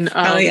 And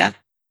yeah,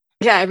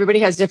 everybody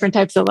has different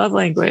types of love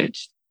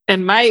language.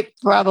 And my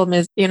problem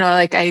is,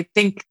 I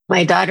think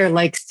my daughter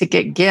likes to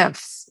get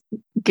gifts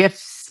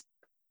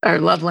our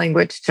love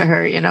language to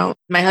her. You know,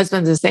 my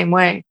husband's the same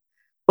way.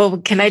 Well,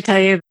 can I tell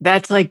you,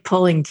 that's like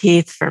pulling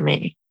teeth for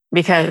me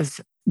because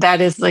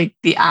that is like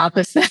the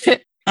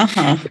opposite.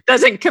 It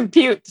doesn't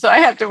compute. So I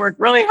have to work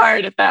really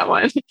hard at that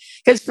one.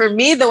 Because for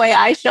me, the way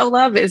I show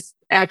love is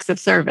acts of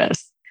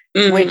service,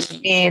 which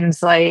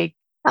means like,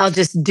 I'll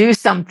just do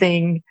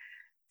something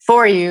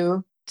for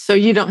you so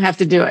you don't have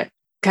to do it,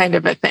 kind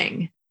of a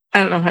thing. I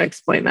don't know how to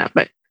explain that,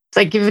 but it's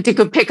like if you have to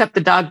go pick up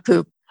the dog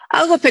poop,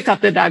 I'll go pick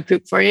up the dog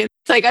poop for you.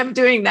 It's like I'm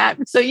doing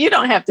that so you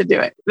don't have to do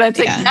it.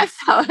 That's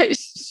how I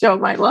show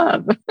my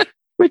love,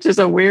 which is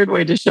a weird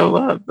way to show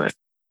love. But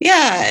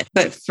yeah,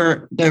 but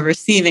for the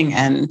receiving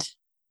end,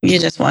 you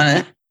just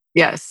want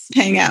to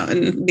hang out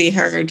and be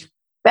heard.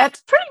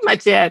 That's pretty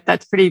much it.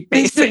 That's pretty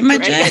basic. Pretty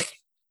much it.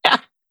 Yeah,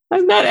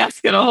 I'm not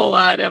asking a whole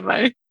lot, am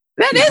I?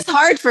 That is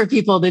hard for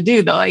people to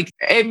do, though. Like,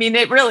 I mean,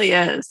 it really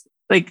is.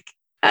 Like,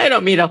 I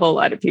don't meet a whole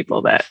lot of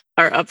people that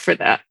are up for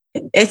that.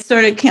 It's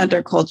sort of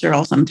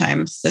countercultural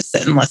sometimes to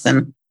sit and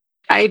listen.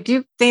 I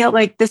do feel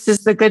like this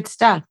is the good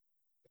stuff.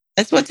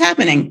 That's what's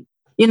happening.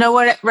 You know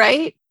what,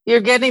 right?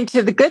 You're getting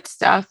to the good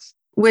stuff,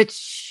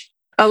 which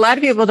a lot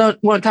of people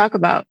won't talk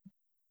about.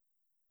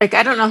 Like,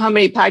 I don't know how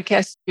many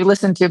podcasts you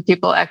listen to,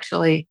 people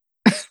actually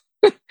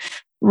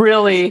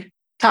really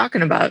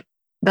talking about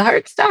the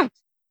hard stuff.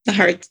 The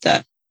hard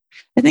stuff.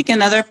 I think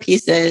another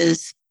piece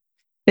is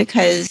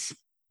because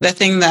the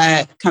thing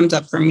that comes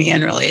up for me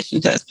in relation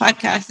to this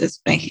podcast is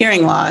my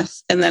hearing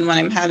loss. And then when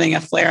I'm having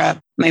a flare up,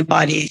 my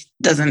body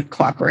doesn't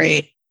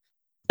cooperate.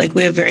 Like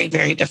we have very,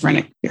 very different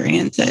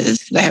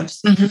experiences. I have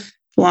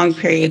long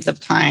periods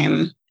of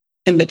time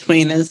in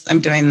between as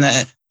I'm doing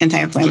the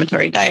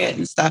anti-inflammatory diet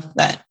and stuff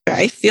that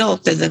I feel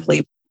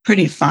physically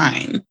pretty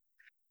fine.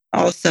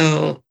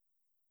 Also,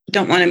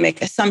 don't want to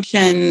make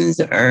assumptions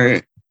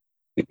or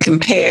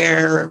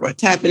compare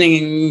what's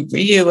happening for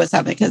you, what's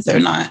happening, because they're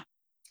not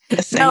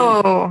the same.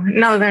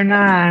 No, they're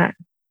not.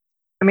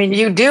 I mean,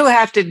 you do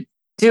have to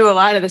do a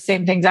lot of the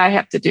same things I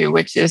have to do,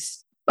 which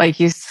is like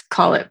you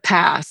call it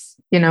pass.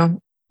 You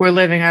know, we're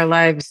living our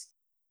lives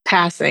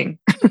passing.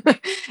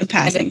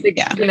 Passing,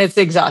 and it's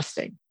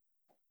exhausting.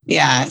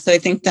 Yeah. So I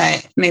think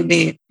that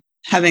maybe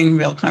having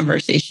real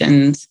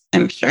conversations,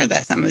 I'm sure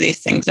that some of these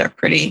things are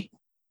pretty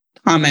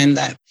common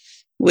that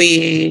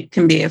we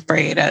can be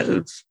afraid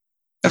of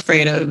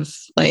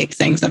like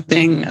saying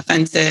something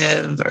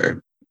offensive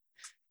or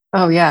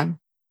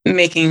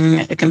making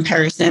a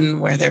comparison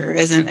where there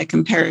isn't a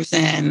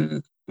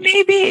comparison.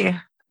 Maybe.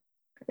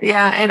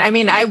 Yeah. And I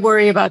mean, I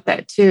worry about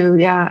that too.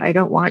 Yeah. I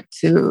don't want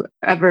to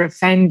ever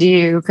offend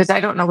you because I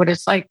don't know what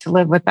it's like to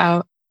live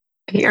without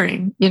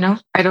hearing, you know,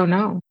 I don't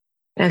know.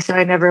 And so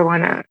I never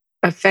want to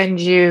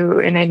offend you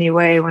in any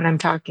way when I'm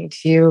talking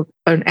to you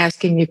and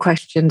asking you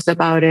questions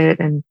about it.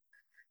 And,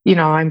 you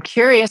know, I'm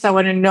curious. I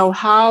want to know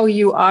how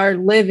you are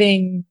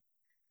living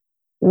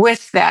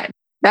with that.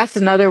 That's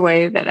another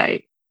way that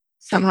I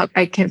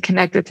can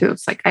connect with you.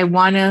 It's like, I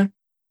want to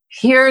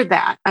hear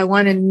that. I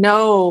want to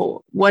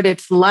know what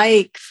it's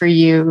like for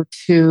you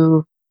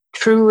to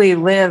truly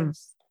live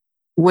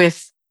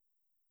with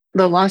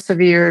the loss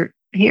of your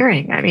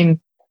hearing. I mean,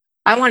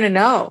 I want to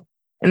know.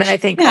 And then I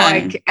think,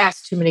 I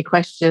asked too many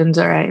questions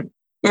or I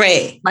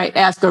might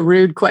ask a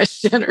rude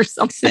question or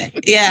something.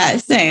 Yeah,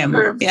 same.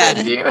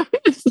 Yeah.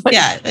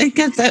 I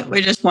guess that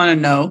we just want to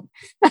know.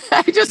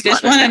 I just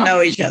want to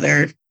know each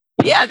other.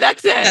 Yeah,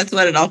 that's it. That's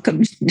what it all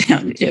comes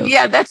down to.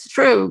 Yeah, that's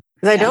true.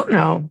 Because I don't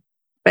know.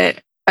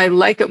 But I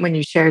like it when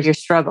you share your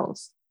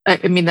struggles.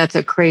 I mean, that's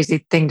a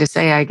crazy thing to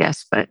say, I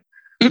guess. But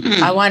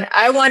I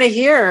want to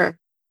hear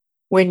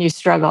when you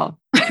struggle.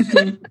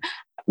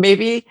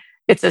 Maybe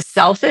it's a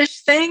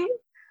selfish thing.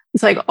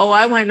 It's like,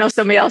 I want to know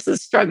somebody else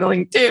is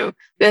struggling too.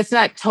 That's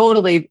not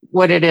totally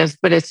what it is,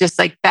 but it's just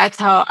like, that's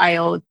how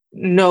I'll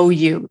know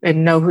you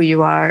and know who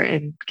you are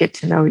and get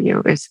to know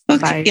you is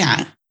by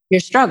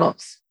your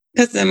struggles.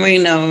 Because then we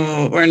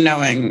know we're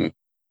knowing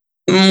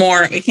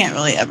more. We can't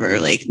really ever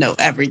like know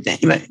everything,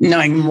 but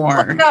knowing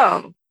more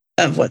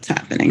of what's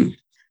happening.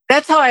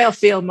 That's how I'll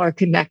feel more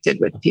connected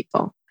with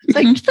people. It's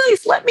like,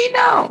 please let me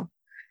know.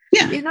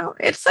 Yeah. You know,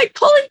 it's like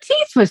pulling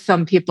teeth with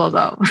some people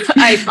though,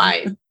 I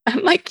find.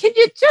 I'm like, can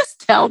you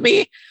just tell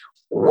me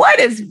what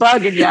is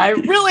bugging you? I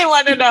really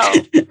want to know.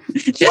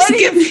 Just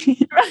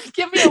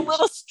give me a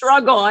little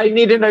struggle. I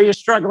need to know you're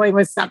struggling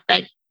with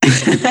something.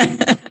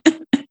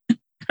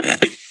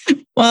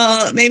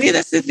 Well, maybe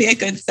this would be a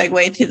good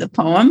segue to the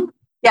poem.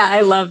 Yeah,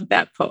 I love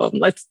that poem.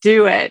 Let's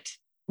do it.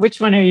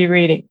 Which one are you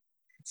reading?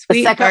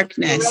 Sweet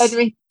Darkness.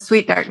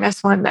 Sweet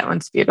Darkness one. That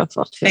one's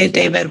beautiful too. By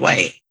David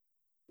White.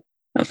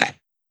 Okay.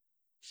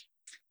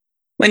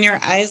 When your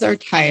eyes are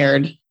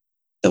tired,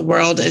 the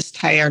world is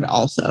tired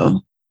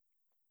also.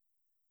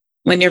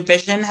 When your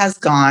vision has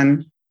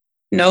gone,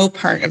 no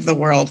part of the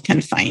world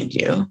can find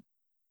you.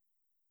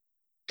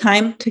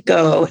 Time to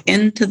go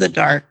into the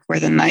dark where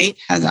the night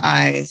has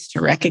eyes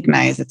to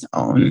recognize its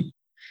own.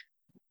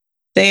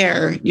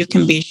 There, you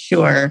can be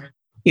sure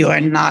you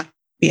are not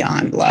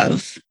beyond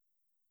love.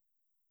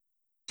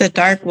 The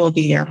dark will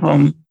be your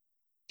home.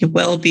 It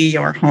will be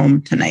your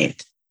home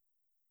tonight.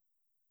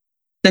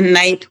 The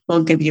night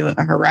will give you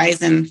a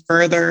horizon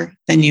further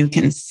than you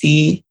can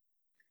see.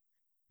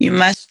 You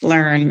must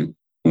learn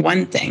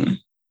one thing.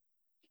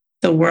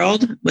 The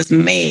world was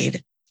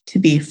made to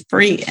be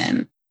free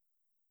in.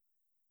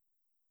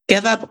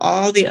 Give up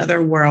all the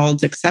other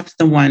worlds except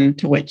the one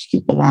to which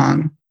you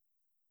belong.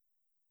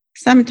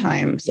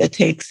 Sometimes it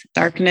takes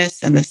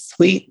darkness and the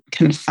sweet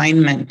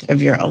confinement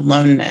of your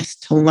aloneness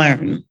to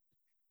learn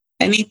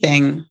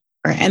anything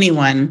or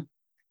anyone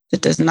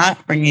that does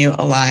not bring you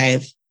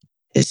alive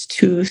is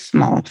too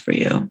small for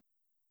you.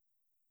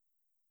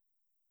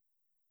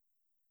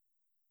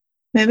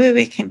 Maybe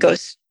we can go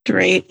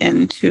straight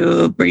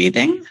into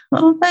breathing a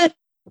little bit.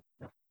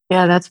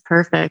 Yeah, that's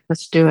perfect.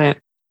 Let's do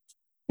it.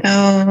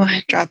 So,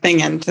 dropping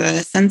into the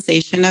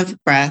sensation of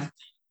breath,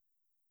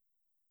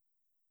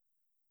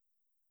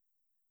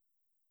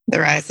 the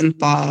rise and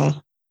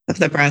fall of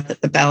the breath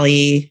at the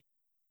belly,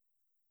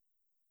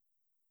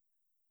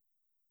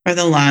 or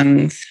the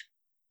lungs,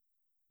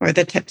 or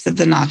the tips of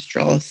the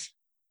nostrils.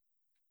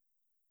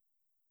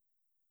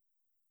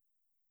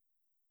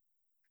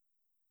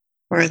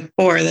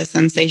 Or the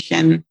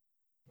sensation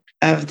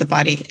of the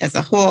body as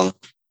a whole,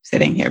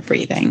 sitting here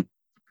breathing.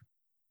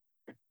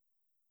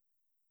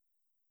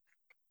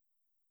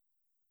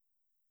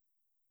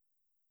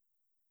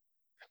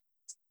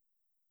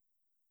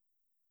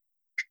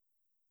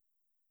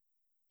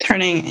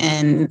 Turning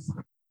in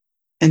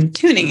and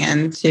tuning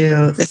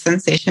into the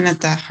sensation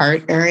at the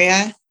heart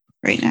area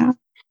right now.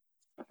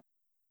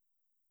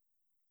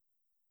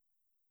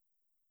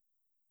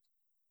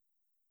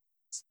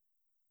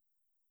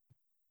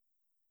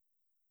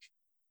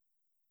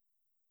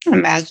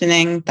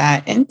 Imagining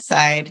that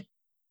inside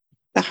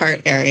the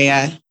heart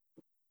area,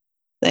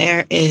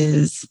 there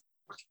is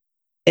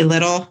a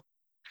little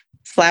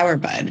flower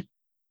bud.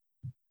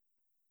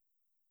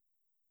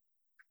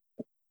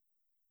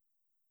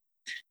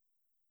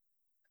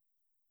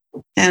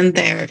 And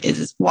there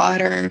is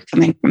water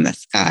coming from the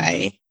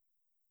sky,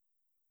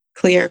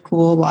 clear,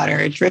 cool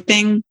water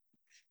dripping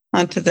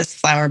onto this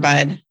flower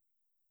bud.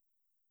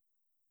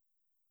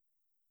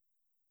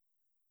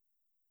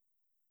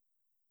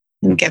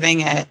 And giving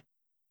it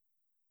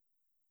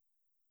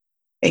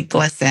a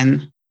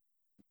glisten,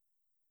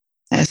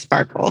 a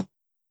sparkle.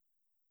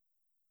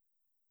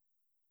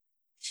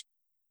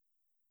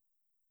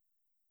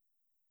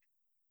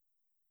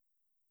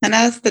 And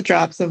as the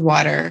drops of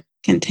water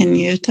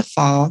continue to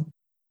fall,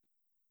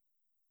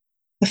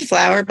 the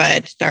flower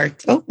bud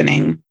starts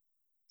opening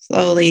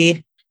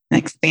slowly and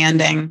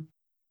expanding.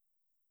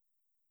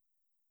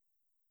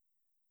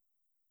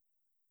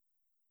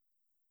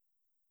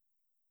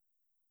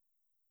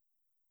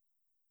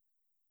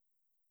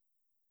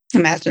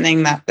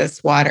 Imagining that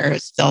this water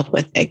is filled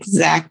with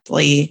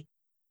exactly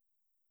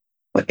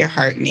what your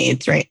heart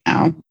needs right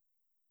now.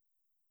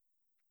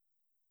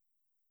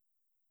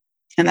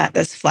 And that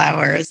this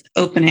flower is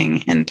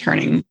opening and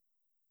turning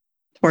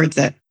towards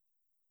it.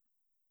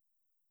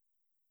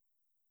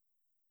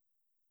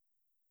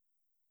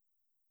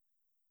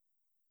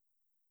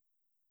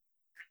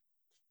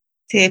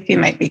 See if you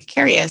might be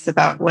curious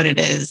about what it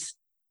is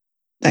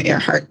that your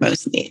heart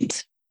most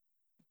needs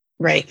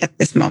right at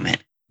this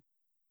moment.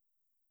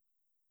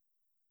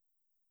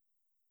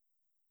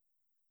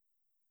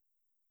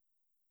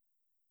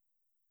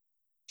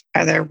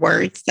 Are there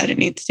words that it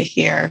needs to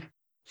hear?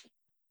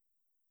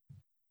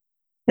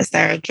 Is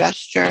there a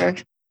gesture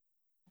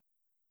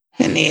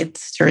it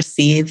needs to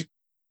receive?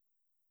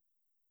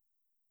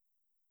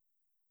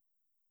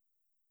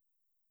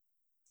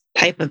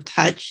 Type of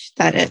touch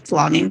that it's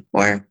longing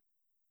for?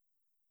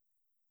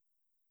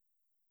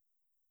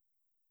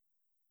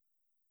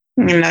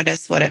 And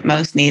notice what it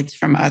most needs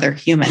from other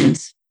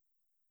humans.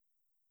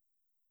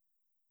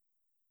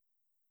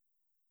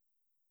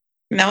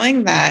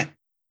 Knowing that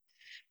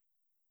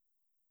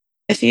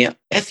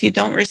if you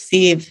don't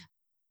receive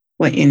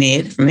what you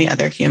need from the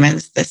other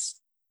humans, this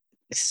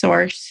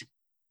source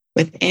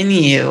within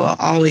you will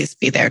always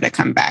be there to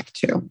come back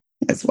to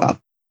as well.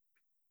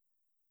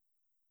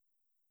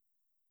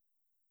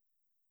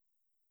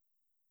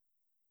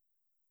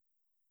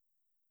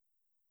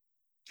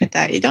 With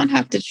that, you don't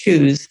have to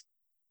choose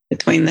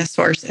between the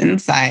source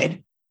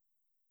inside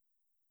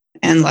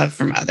and love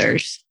from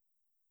others.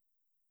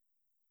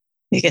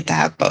 You get to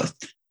have both.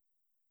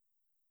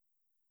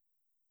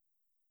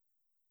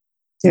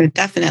 You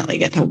definitely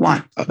get to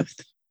want both.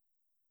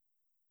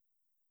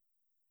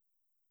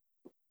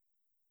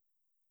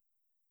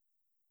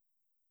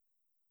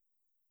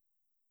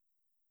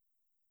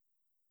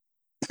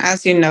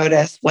 As you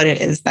notice what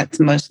it is that's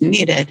most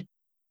needed,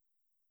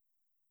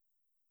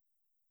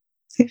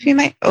 see if you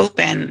might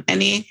open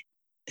any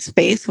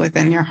space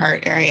within your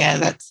heart area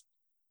that's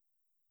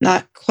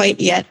not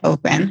quite yet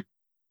open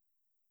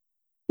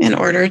in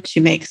order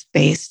to make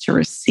space to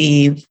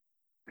receive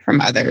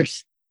from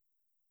others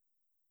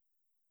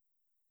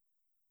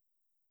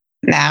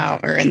now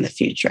or in the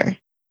future.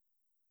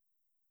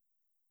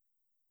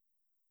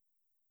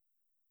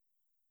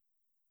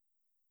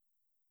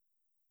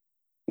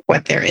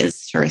 What there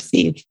is to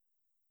receive.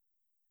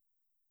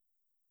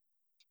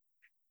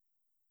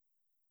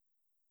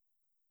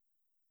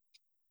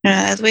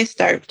 As we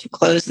start to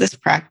close this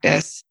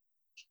practice,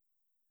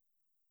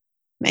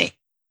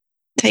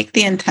 take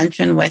the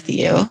intention with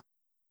you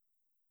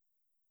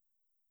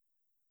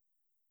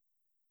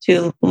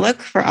to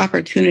look for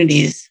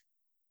opportunities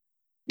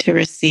to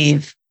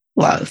receive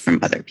love from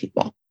other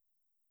people.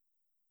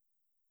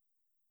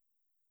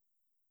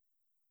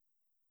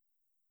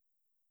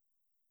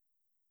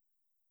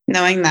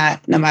 Knowing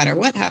that no matter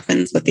what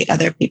happens with the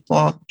other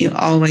people, you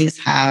always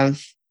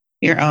have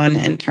your own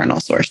internal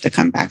source to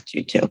come back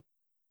to too.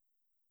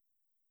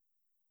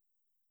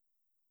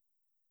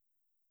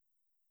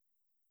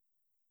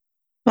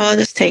 We'll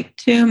just take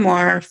 2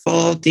 more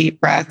full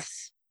deep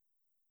breaths.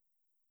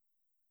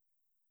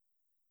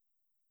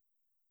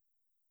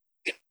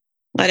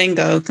 Letting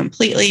go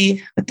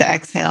completely with the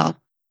exhale.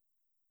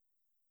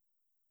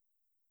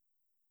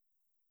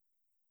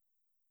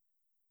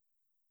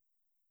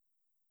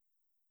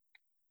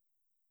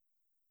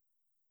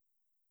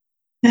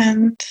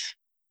 And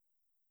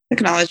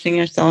acknowledging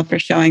yourself for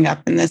showing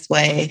up in this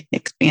way,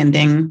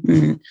 expanding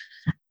in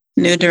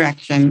new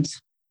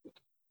directions.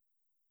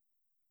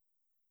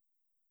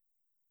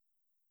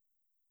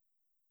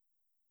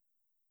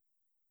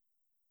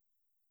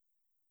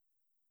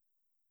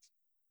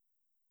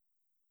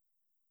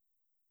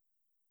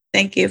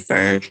 Thank you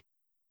for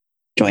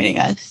joining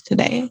us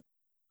today.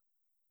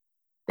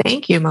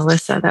 Thank you,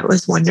 Melissa. That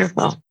was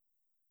wonderful.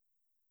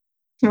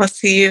 We'll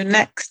see you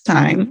next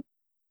time.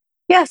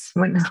 Yes.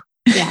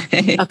 Yeah.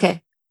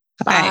 Okay.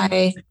 Bye.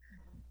 Bye.